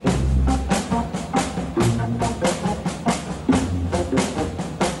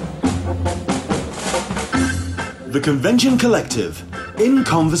The Convention Collective, in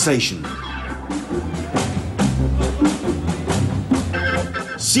conversation.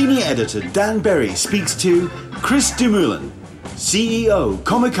 Senior Editor Dan Berry speaks to Chris Dumoulin, CEO,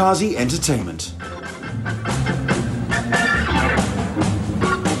 Comikaze Entertainment.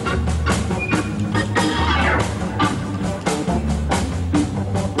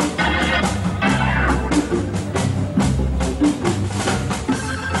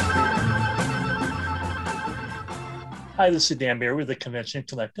 Hi, this is Dan Berry with the Convention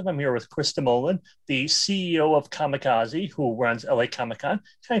Collective. I'm here with Chris Dumoulin, the CEO of Comikaze, who runs LA Comic Con,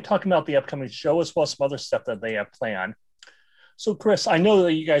 kind of talking about the upcoming show as well as some other stuff that they have planned. So, Chris, I know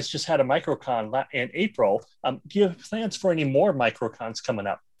that you guys just had a MicroCon in April. Do you have plans for any more MicroCons coming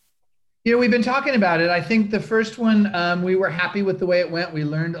up? You know, we've been talking about it. I think the first one, we were happy with the way it went. We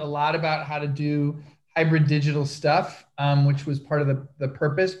learned a lot about how to do hybrid digital stuff, which was part of the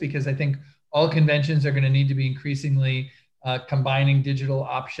purpose, because I think all conventions are going to need to be increasingly combining digital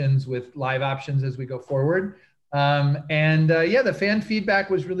options with live options as we go forward. The fan feedback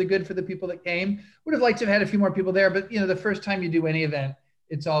was really good for the people that came. Would have liked to have had a few more people there, but the first time you do any event,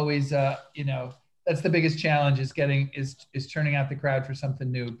 it's always that's the biggest challenge is turning out the crowd for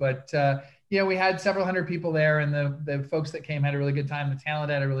something new. But we had several hundred people there, and the folks that came had a really good time. The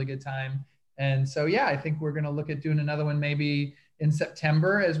talent had a really good time, and so I think we're going to look at doing another one maybe in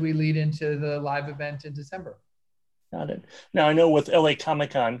September as we lead into the live event in December. Got it. Now, I know with LA Comic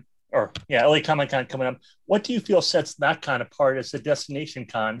Con coming up, what do you feel sets that con apart as a destination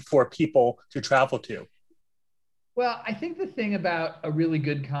con for people to travel to? Well, I think the thing about a really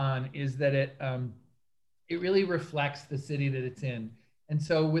good con is that it really reflects the city that it's in. And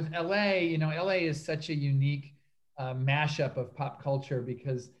so with LA, LA is such a unique mashup of pop culture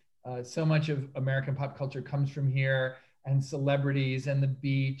because so much of American pop culture comes from here, and celebrities and the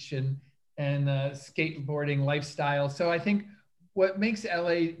beach and skateboarding lifestyle. So I think what makes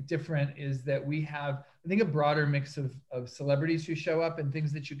LA different is that we have, I think, a broader mix of celebrities who show up and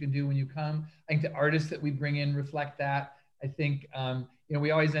things that you can do when you come. I think the artists that we bring in reflect that. I think, we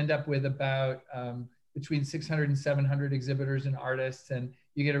always end up with about between 600 and 700 exhibitors and artists, and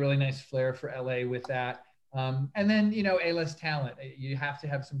you get a really nice flair for LA with that. And then, A-list talent. You have to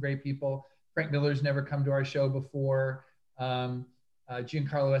have some great people. Frank Miller's never come to our show before.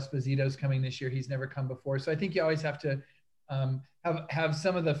 Giancarlo Esposito's coming this year. He's never come before. So I think you always have to have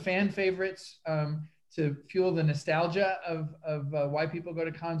some of the fan favorites to fuel the nostalgia of why people go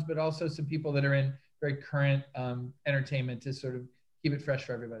to cons, but also some people that are in very current entertainment to sort of keep it fresh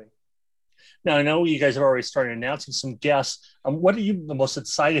for everybody. Now, I know you guys have already started announcing some guests. What are you the most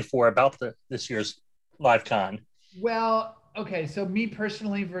excited for about this year's live con? Well, okay, so me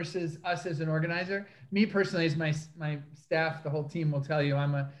personally versus us as an organizer. Me personally, as my staff, the whole team will tell you,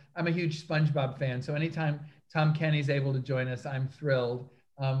 I'm a huge SpongeBob fan. So anytime Tom Kenny's able to join us, I'm thrilled.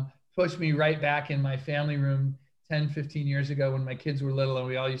 Pushed me right back in my family room 10, 15 years ago when my kids were little and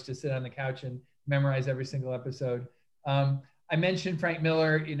we all used to sit on the couch and memorize every single episode. I mentioned Frank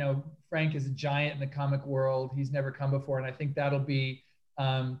Miller. Frank is a giant in the comic world. He's never come before, and I think that'll be,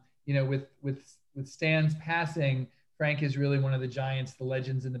 with Stan's passing, Frank is really one of the giants, the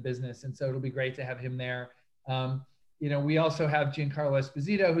legends in the business. And so it'll be great to have him there. We also have Giancarlo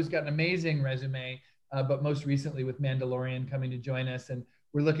Esposito, who's got an amazing resume, but most recently with Mandalorian coming to join us. And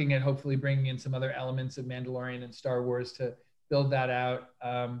we're looking at hopefully bringing in some other elements of Mandalorian and Star Wars to build that out.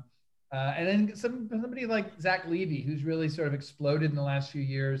 And then somebody like Zach Levy, who's really sort of exploded in the last few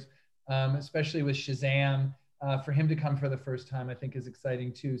years, especially with Shazam. For him to come for the first time, I think is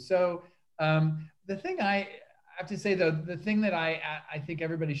exciting too. So the thing I have to say, though, the thing that I think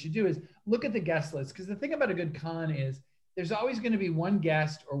everybody should do is look at the guest list, because the thing about a good con is there's always going to be one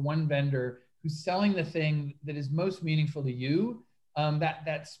guest or one vendor who's selling the thing that is most meaningful to you,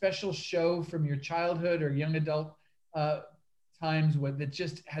 that special show from your childhood or young adult times that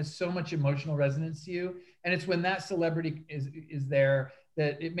just has so much emotional resonance to you. And it's when that celebrity is there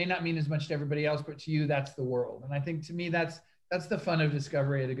that it may not mean as much to everybody else, but to you, that's the world. And I think, to me, that's the fun of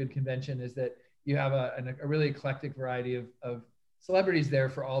discovery at a good convention, is that you have a really eclectic variety of celebrities there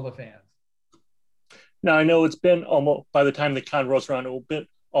for all the fans. Now, I know it's been almost, by the time the con rolls around, it will be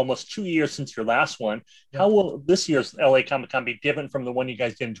almost 2 years since your last one. Yeah. How will this year's LA Comic Con be different from the one you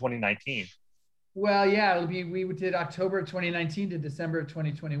guys did in 2019? Well, yeah, we did October of 2019 to December of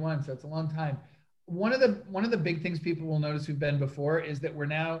 2021, so it's a long time. One of the big things people will notice who've been before is that we're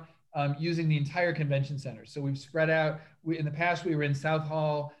now using the entire convention center. So we've spread out. In the past, we were in South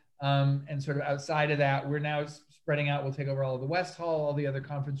Hall, and sort of outside of that, we're now spreading out. We'll take over all of the West Hall, all the other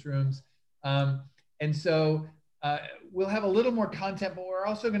conference rooms. And so we'll have a little more content, but we're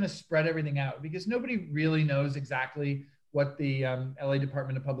also going to spread everything out because nobody really knows exactly what the LA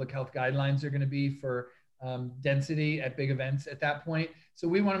Department of Public Health guidelines are going to be for density at big events at that point. So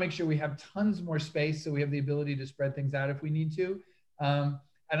we want to make sure we have tons more space so we have the ability to spread things out if we need to. And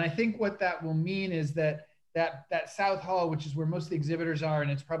I think what that will mean is that South Hall, which is where most of the exhibitors are,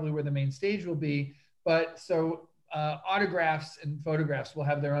 and it's probably where the main stage will be, but so autographs and photographs will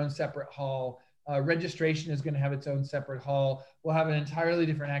have their own separate hall. Registration is going to have its own separate hall. We'll have an entirely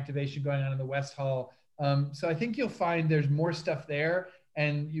different activation going on in the West Hall. So I think you'll find there's more stuff there,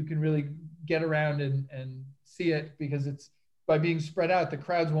 and you can really get around and see it because it's by being spread out, the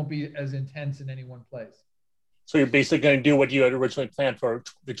crowds won't be as intense in any one place. So you're basically going to do what you had originally planned for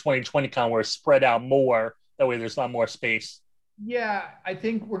the 2020 con, where it's spread out more. That way there's a lot more space. Yeah, I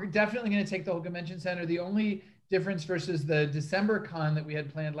think we're definitely going to take the whole convention center. The only difference versus the December con that we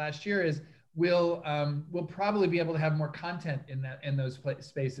had planned last year is we'll probably be able to have more content in those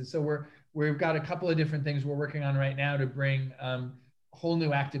spaces. So we've got a couple of different things we're working on right now to bring whole new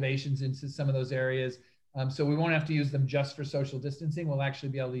activations into some of those areas. So we won't have to use them just for social distancing. We'll actually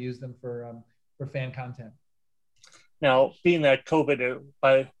be able to use them for fan content. Now, being that COVID,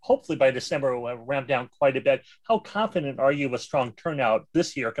 hopefully by December, will have ramped down quite a bit. How confident are you of a strong turnout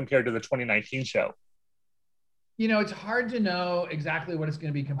this year compared to the 2019 show? You know, it's hard to know exactly what it's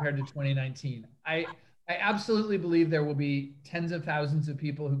going to be compared to 2019. I absolutely believe there will be tens of thousands of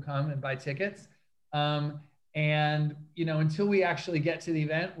people who come and buy tickets. And, you know, until we actually get to the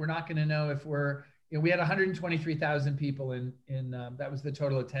event, we're not going to know if we had 123,000 people in that was the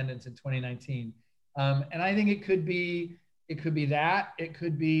total attendance in 2019. And I think it could be that, it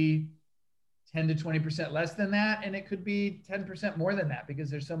could be 10 to 20% less than that, and it could be 10% more than that because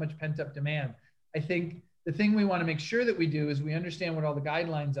there's so much pent up demand. I think the thing we want to make sure that we do is we understand what all the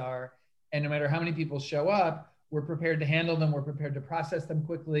guidelines are, and no matter how many people show up, we're prepared to handle them, we're prepared to process them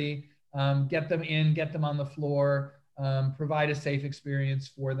quickly, get them in, get them on the floor, provide a safe experience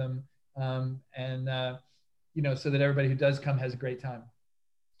for them, you know, so that everybody who does come has a great time.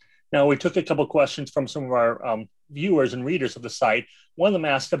 Now, we took a couple of questions from some of our viewers and readers of the site. One of them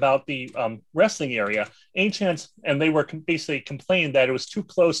asked about the wrestling area. Any chance, and they were basically complaining that it was too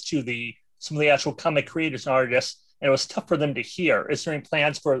close to some of the actual comic creators and artists, and it was tough for them to hear. Is there any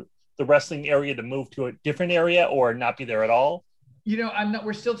plans for the wrestling area to move to a different area or not be there at all? You know,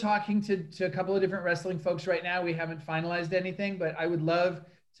 we're still talking to a couple of different wrestling folks right now. We haven't finalized anything, but I would love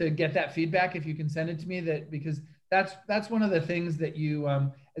to get that feedback if you can send it to me, because that's one of the things that you,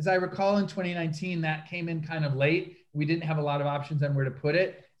 as I recall in 2019, that came in kind of late. We didn't have a lot of options on where to put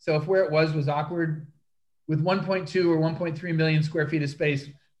it. So if where it was awkward, with 1.2 or 1.3 million square feet of space,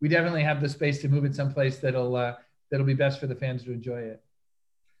 we definitely have the space to move it someplace that'll be best for the fans to enjoy it.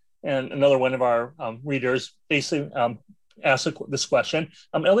 And another one of our readers basically asked this question.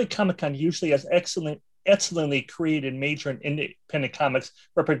 LA Comic Con usually has excellently created major and independent comics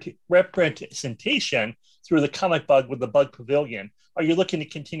representation through the Comic Bug with the Bug Pavilion. Are you looking to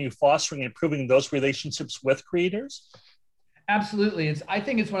continue fostering and improving those relationships with creators? Absolutely. I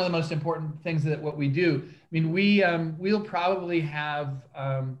think it's one of the most important things that what we do. I mean, we'll probably have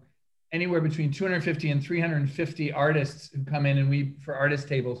anywhere between 250 and 350 artists who come in, and for artist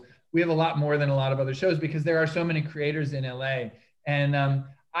tables, we have a lot more than a lot of other shows because there are so many creators in LA. And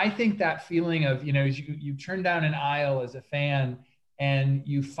I think that feeling of, you know, you turn down an aisle as a fan and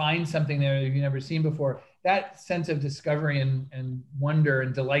you find something there that you've never seen before, that sense of discovery and wonder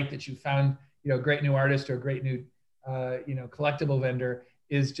and delight that you found, you know, a great new artist or a great new, you know, collectible vendor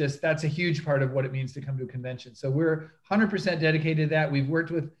is that's a huge part of what it means to come to a convention. So we're 100% dedicated to that. We've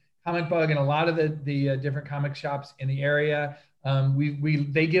worked with Comic Bug and a lot of the different comic shops in the area.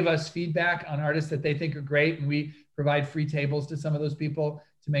 They give us feedback on artists that they think are great, and we provide free tables to some of those people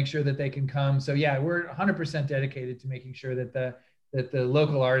to make sure that they can come. So yeah, we're 100% dedicated to making sure that the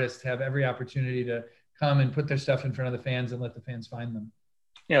local artists have every opportunity to come and put their stuff in front of the fans and let the fans find them.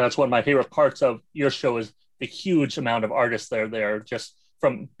 Yeah, that's one of my favorite parts of your show is the huge amount of artists that are there, just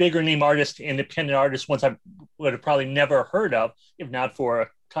from bigger name artists to independent artists, ones I would have probably never heard of, if not for a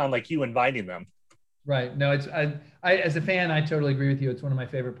con like you inviting them. Right. No, I as a fan, I totally agree with you. It's one of my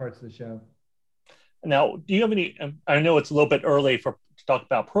favorite parts of the show. Now, do you have any, I know it's a little bit early to talk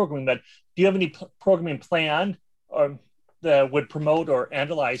about programming, but do you have any programming planned or that would promote or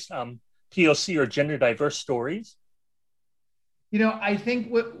analyze POC or gender diverse stories? You know, I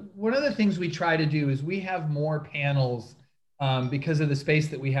think one of the things we try to do is we have more panels because of the space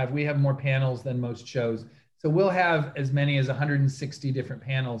that we have. We have more panels than most shows. So we'll have as many as 160 different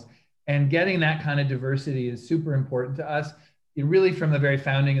panels. And getting that kind of diversity is super important to us. Really, from the very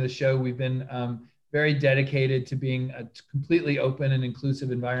founding of the show, we've been very dedicated to being a completely open and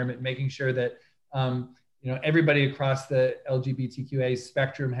inclusive environment, making sure that everybody across the LGBTQA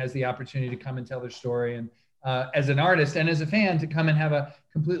spectrum has the opportunity to come and tell their story, and as an artist and as a fan to come and have a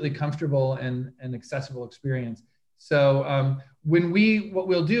completely comfortable and accessible experience. So what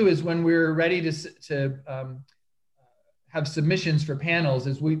we'll do is when we're ready to have submissions for panels,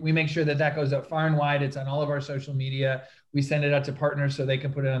 is we make sure that goes out far and wide. It's on all of our social media. We send it out to partners so they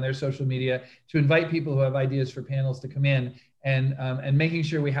can put it on their social media to invite people who have ideas for panels to come in, and making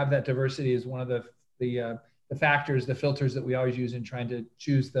sure we have that diversity is one of the factors, the filters that we always use in trying to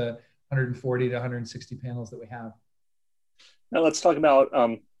choose the 140 to 160 panels that we have. Now let's talk about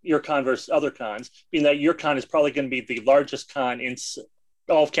your con versus other cons, being that your con is probably going to be the largest con in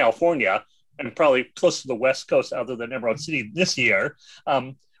all of California and probably close to the West Coast other than Emerald City this year.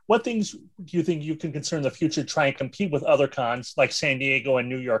 What things do you think you can consider in the future to try and compete with other cons like San Diego and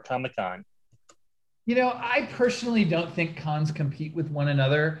New York Comic Con? I personally don't think cons compete with one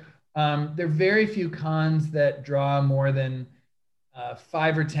another. There are very few cons that draw more than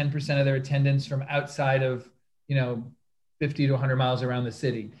 5 or 10% of their attendance from outside of 50 to 100 miles around the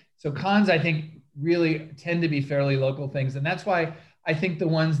city. So cons, I think, really tend to be fairly local things, and that's why I think the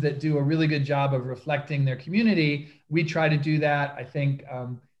ones that do a really good job of reflecting their community, we try to do that. I think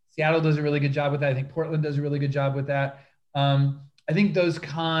Seattle does a really good job with that. I think Portland does a really good job with that. I think those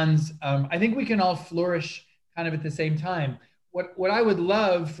cons, I think we can all flourish kind of at the same time. What I would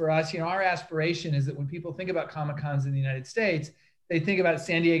love for us, our aspiration is that when people think about Comic Cons in the United States, they think about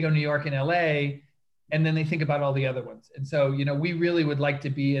San Diego, New York, and LA, and then they think about all the other ones. And so, we really would like to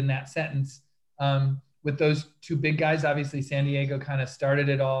be in that sentence with those two big guys. Obviously, San Diego kind of started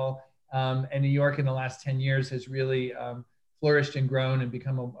it all, and New York in the last 10 years has really flourished and grown and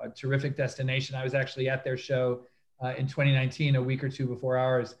become a terrific destination. I was actually at their show in 2019, a week or two before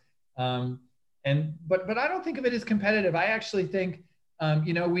ours. But I don't think of it as competitive. I actually think,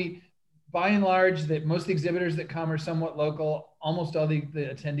 we, by and large, that most exhibitors that come are somewhat local. Almost all the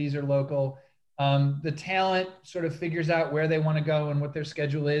attendees are local. The talent sort of figures out where they want to go and what their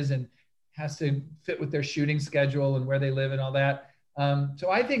schedule is, and has to fit with their shooting schedule and where they live and all that. So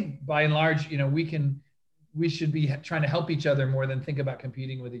I think by and large, we should be trying to help each other more than think about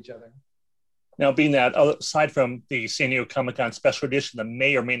competing with each other. Now, being that aside from the San Diego Comic-Con special edition that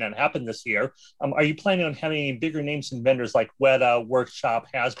may or may not happen this year, are you planning on having any bigger names and vendors like Weta, Workshop,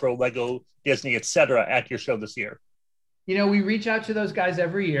 Hasbro, Lego, Disney, et cetera, at your show this year? We reach out to those guys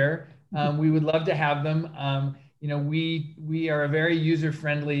every year. We would love to have them. We are a very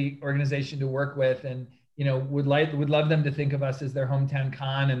user-friendly organization to work with, and would love them to think of us as their hometown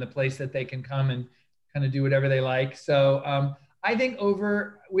con and the place that they can come and kind of do whatever they like. So I think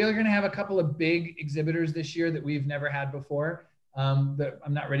we are going to have a couple of big exhibitors this year that we've never had before, that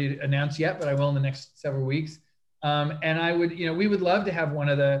I'm not ready to announce yet, but I will in the next several weeks. And we would love to have one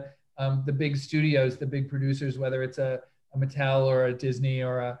of the big studios, the big producers, whether it's a Mattel or a Disney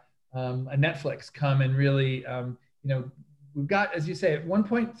or a Netflix, come and really, we've got, as you say,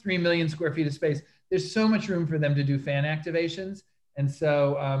 1.3 million square feet of space. There's so much room for them to do fan activations. And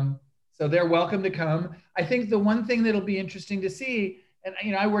so they're welcome to come. I think the one thing that'll be interesting to see,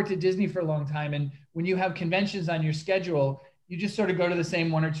 and I worked at Disney for a long time, and when you have conventions on your schedule, you just sort of go to the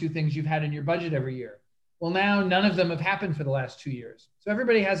same one or two things you've had in your budget every year. Well, now none of them have happened for the last 2 years. So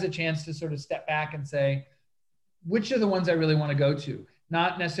everybody has a chance to sort of step back and say, which are the ones I really want to go to?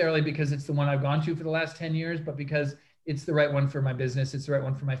 Not necessarily because it's the one I've gone to for the last 10 years, but because it's the right one for my business, it's the right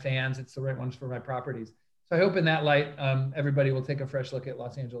one for my fans, it's the right ones for my properties. So I hope in that light, everybody will take a fresh look at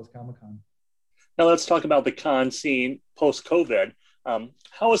Los Angeles Comic-Con. Now let's talk about the con scene post-COVID.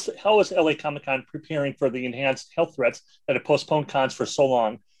 How is LA Comic-Con preparing for the enhanced health threats that have postponed cons for so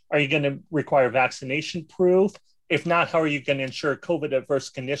long? Are you going to require vaccination proof? If not, how are you going to ensure COVID-averse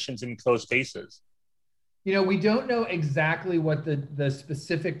conditions in closed spaces? We don't know exactly what the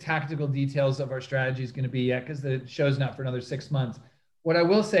specific tactical details of our strategy is going to be yet, because the show's not for another 6 months. What I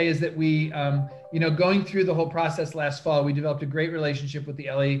will say is that we, going through the whole process last fall, we developed a great relationship with the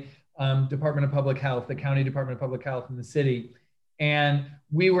LA Department of Public Health, the County Department of Public Health in the city. And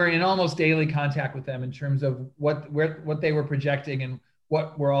we were in almost daily contact with them in terms of what they were projecting and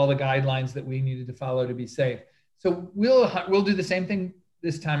what were all the guidelines that we needed to follow to be safe. So we'll do the same thing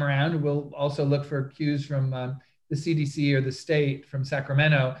this time around. We'll also look for cues from the CDC or the state from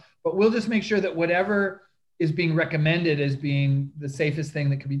Sacramento, but we'll just make sure that whatever is being recommended as being the safest thing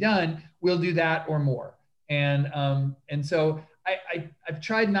that can be done, we'll do that or more. And so I've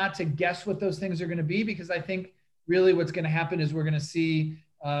tried not to guess what those things are going to be, because I think really what's going to happen is we're going to see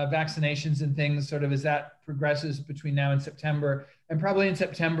vaccinations and things sort of as that progresses between now and September. And probably in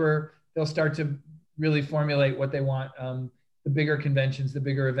September, they'll start to really formulate what they want, the bigger conventions, the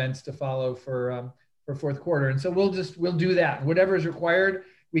bigger events to follow for fourth quarter. And so we'll do that. Whatever is required,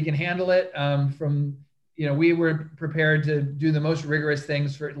 we can handle it. We were prepared to do the most rigorous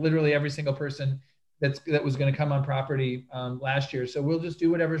things for literally every single person that was going to come on property last year. So we'll just do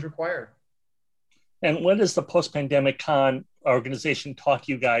whatever's required. And what does the post-pandemic con organization taught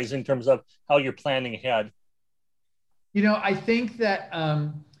you guys in terms of how you're planning ahead? I think that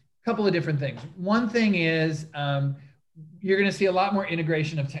a couple of different things. One thing is you're going to see a lot more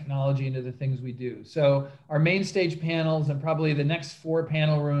integration of technology into the things we do. So our main stage panels and probably the next 4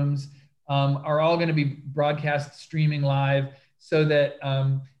 panel rooms are all going to be broadcast streaming live, so that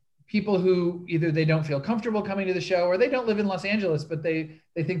people who either they don't feel comfortable coming to the show, or they don't live in Los Angeles, but they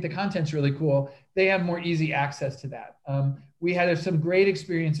think the content's really cool, they have more easy access to that. We had some great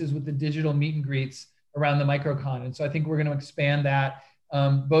experiences with the digital meet and greets around the MicroCon. And so I think we're going to expand that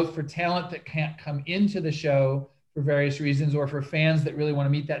both for talent that can't come into the show for various reasons, or for fans that really want to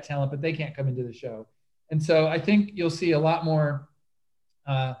meet that talent, but they can't come into the show. And so I think you'll see a lot more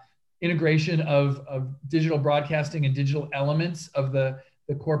integration of digital broadcasting and digital elements of the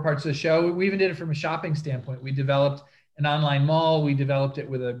core parts of the show. We even did it from a shopping standpoint. We developed an online mall. We developed it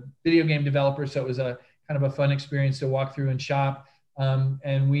with a video game developer. So it was a kind of a fun experience to walk through and shop. And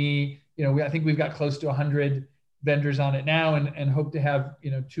I think we've got close to 100 vendors on it now, and hope to have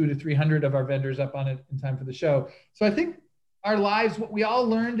 200 to 300 of our vendors up on it in time for the show. So I think our lives, what we all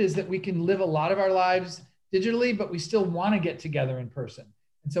learned is that we can live a lot of our lives digitally, but we still want to get together in person.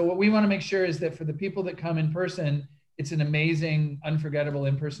 And so what we want to make sure is that for the people that come in person, it's an amazing, unforgettable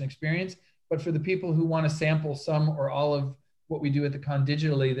in-person experience. But for the people who want to sample some or all of what we do at the con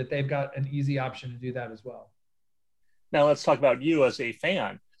digitally, that they've got an easy option to do that as well. Now let's talk about you as a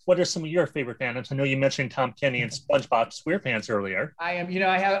fan. What are some of your favorite fandoms? I know you mentioned Tom Kenny and SpongeBob SquarePants earlier. I am,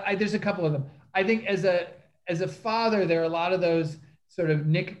 there's a couple of them. I think as a father, there are a lot of those sort of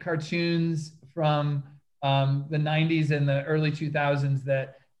Nick cartoons from the 90s and the early 2000s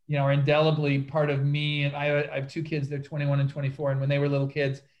that, are indelibly part of me. And I have 2 kids, they're 21 and 24. And when they were little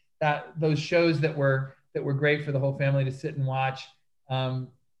kids, those shows that were great for the whole family to sit and watch,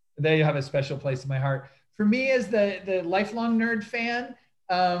 they have a special place in my heart. For me, as the lifelong nerd fan,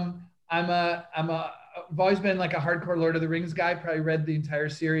 I've always been like a hardcore Lord of the Rings guy. Probably read the entire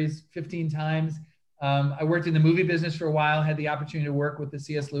series 15 times. I worked in the movie business for a while, had the opportunity to work with the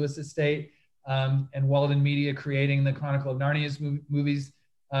C.S. Lewis estate and Walden Media, creating the Chronicle of Narnia's movies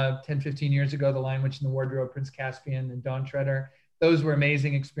 10, 15 years ago, The Lion, Witch, and the Wardrobe, Prince Caspian, and Dawn Treader. Those were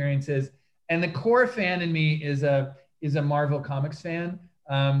amazing experiences. And the core fan in me is a Marvel Comics fan.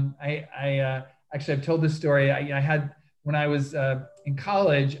 Actually, I've told this story. I had, when I was in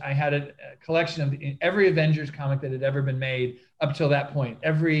college, I had a collection of every Avengers comic that had ever been made up till that point.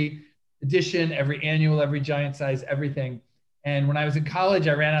 Every edition, every annual, every giant size, everything. And when I was in college,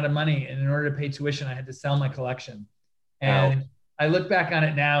 I ran out of money. And in order to pay tuition, I had to sell my collection. And wow. I look back on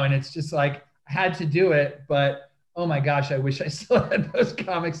it now, and it's just like, I had to do it. But oh my gosh, I wish I still had those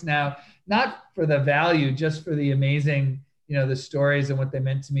comics now. Not for the value, just for the amazing, the stories and what they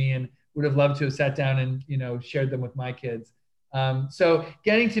meant to me. And would have loved to have sat down and, shared them with my kids. So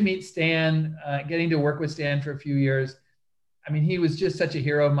getting to meet Stan, getting to work with Stan for a few years. I mean, he was just such a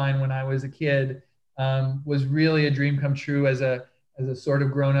hero of mine when I was a kid, was really a dream come true as a sort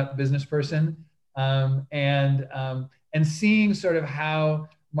of grown-up business person. And seeing sort of how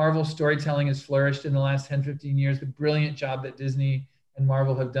Marvel storytelling has flourished in the last 10, 15 years, the brilliant job that Disney and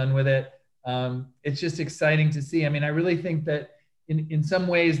Marvel have done with it. It's just exciting to see. I mean, I really think that in some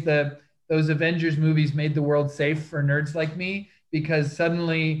ways, those Avengers movies made the world safe for nerds like me, because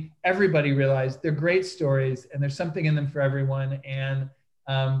suddenly everybody realized they're great stories and there's something in them for everyone. And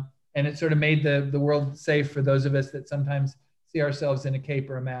it sort of made the world safe for those of us that sometimes see ourselves in a cape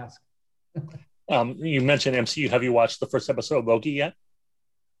or a mask. You mentioned MCU. Have you watched the first episode of Loki yet?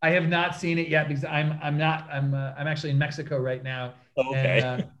 I have not seen it yet, because I'm actually in Mexico right now. Okay.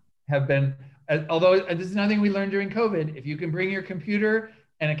 And have been. Although this is another thing we learned during COVID, if you can bring your computer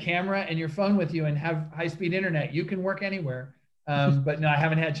and a camera and your phone with you and have high-speed internet, you can work anywhere. But no, I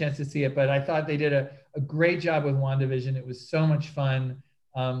haven't had a chance to see it, but I thought they did a great job with WandaVision. It was so much fun.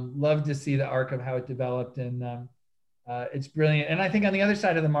 Loved to see the arc of how it developed, and it's brilliant. And I think on the other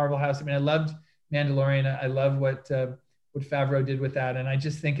side of the Marvel house, I mean, I loved Mandalorian. I love what Favreau did with that. And I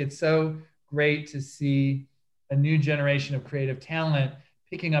just think it's so great to see a new generation of creative talent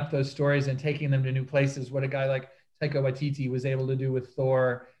picking up those stories and taking them to new places, what a guy like Taika Waititi was able to do with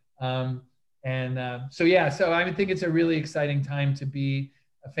Thor. So I think it's a really exciting time to be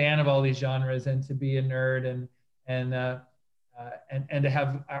a fan of all these genres and to be a nerd and to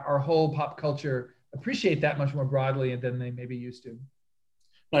have our whole pop culture appreciate that much more broadly than they maybe used to.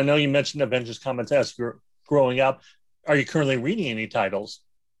 I know you mentioned Avengers Comics as you're growing up. Are you currently reading any titles?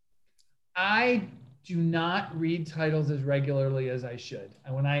 I do not read titles as regularly as I should.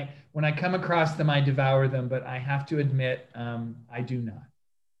 And when I come across them, I devour them. But I have to admit, I do not.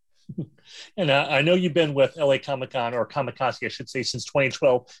 And I know you've been with LA Comic Con, or Comikaze, I should say, since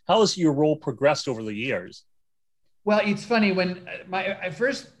 2012. How has your role progressed over the years? Well, it's funny. When I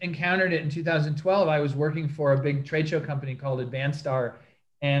first encountered it in 2012, I was working for a big trade show company called Advanced Star,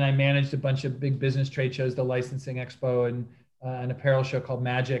 and I managed a bunch of big business trade shows, the Licensing Expo and an apparel show called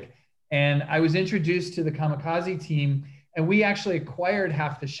Magic. And I was introduced to the Comikaze team, and we actually acquired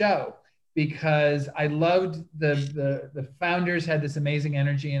half the show because I loved the founders had this amazing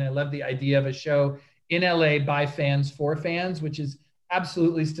energy, and I loved the idea of a show in LA by fans for fans, which is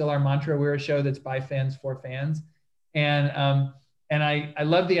absolutely still our mantra. We're a show that's by fans for fans, and I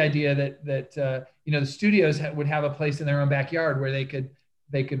love the idea that the studios would have a place in their own backyard where they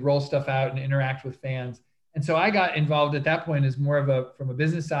could roll stuff out and interact with fans. And so I got involved at that point as more of from a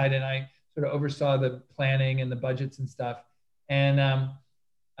business side, and I sort of oversaw the planning and the budgets and stuff. And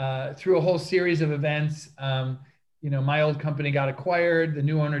through a whole series of events, my old company got acquired. The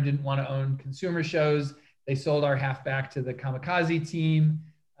new owner didn't want to own consumer shows. They sold our half back to the Comikaze team.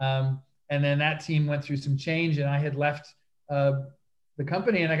 And then that team went through some change, and I had left the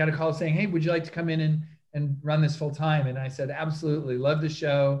company, and I got a call saying, "Hey, would you like to come in and run this full time?" And I said, "Absolutely, love the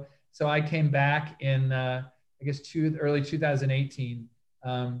show." So I came back in, early 2018.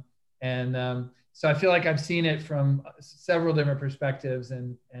 So I feel like I've seen it from several different perspectives,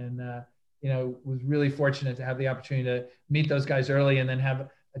 and was really fortunate to have the opportunity to meet those guys early and then have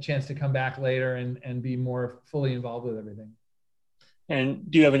a chance to come back later and be more fully involved with everything. And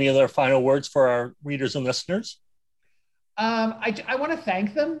do you have any other final words for our readers and listeners? I want to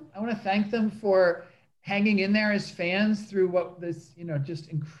thank them. I want to thank them for hanging in there as fans through what this, just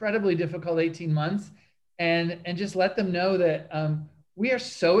incredibly difficult 18 months, and just let them know that we are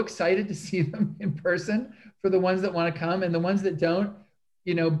so excited to see them in person for the ones that want to come, and the ones that don't,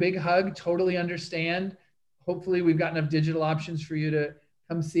 big hug, totally understand. Hopefully we've got enough digital options for you to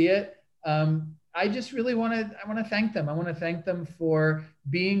come see it. I just really want to thank them. I want to thank them for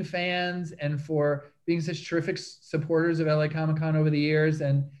being fans and for being such terrific supporters of LA Comic Con over the years.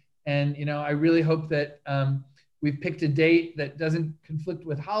 And I really hope that we've picked a date that doesn't conflict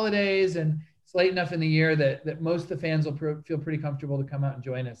with holidays, and it's late enough in the year that most of the fans will feel pretty comfortable to come out and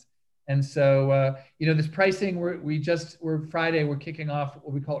join us. And so, this pricing, we're Friday, we're kicking off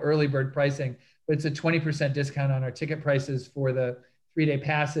what we call early bird pricing, but it's a 20% discount on our ticket prices for the 3-day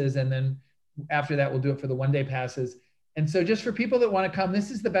passes. And then after that, we'll do it for the 1-day passes. And so just for people that want to come, this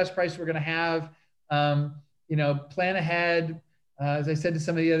is the best price we're going to have. Plan ahead. As I said to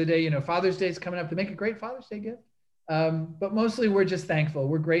somebody the other day, Father's Day is coming up, to make a great Father's Day gift. But mostly we're just thankful.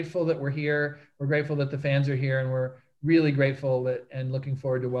 We're grateful that we're here. We're grateful that the fans are here, and we're really grateful and looking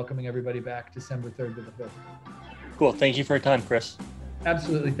forward to welcoming everybody back December 3rd to the 5th. Cool. Thank you for your time, Chris.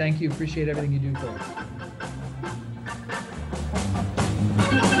 Absolutely. Thank you. Appreciate everything you do for us.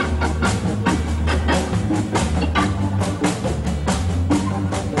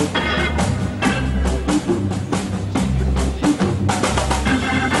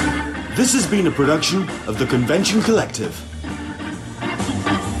 This has been a production of the Convention Collective.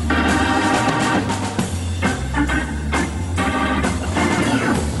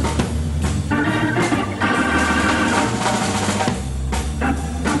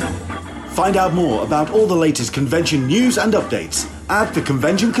 Find out more about all the latest convention news and updates at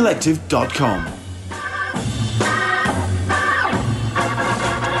theconventioncollective.com.